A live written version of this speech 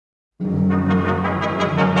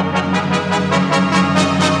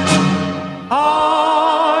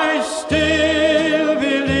I still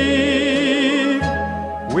believe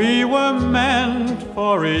we were meant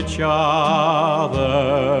for each other.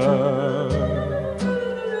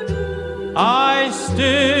 I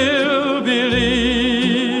still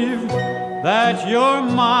believe that you're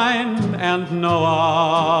mine and no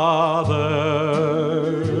others.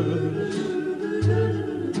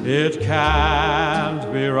 It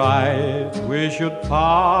can't be right we should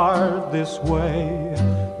part this way,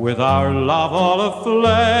 with our love all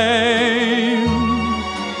aflame.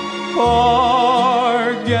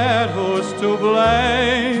 Forget who's to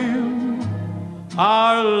blame.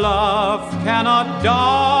 Our love cannot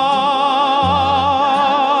die.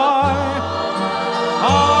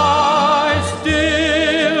 I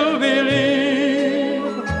still believe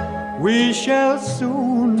we shall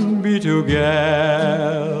soon be together,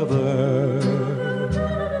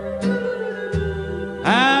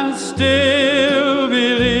 and still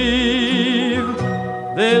believe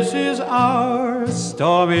this is our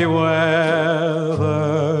stormy weather.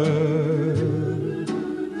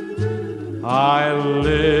 I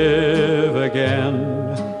live again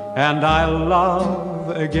and I love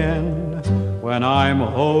again when I'm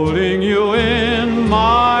holding you in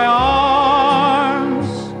my arms.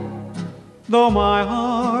 Though my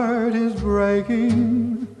heart is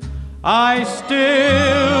breaking, I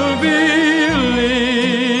still believe.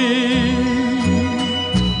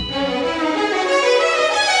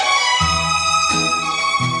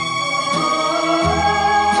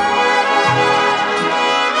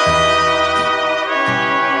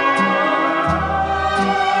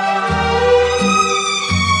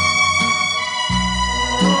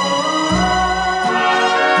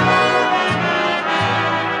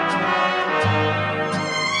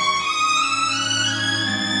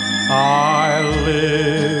 I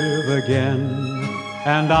live again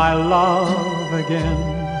and I love again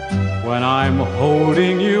when I'm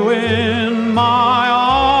holding you in my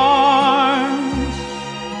arms.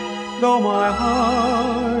 Though my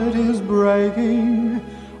heart is breaking,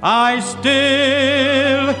 I still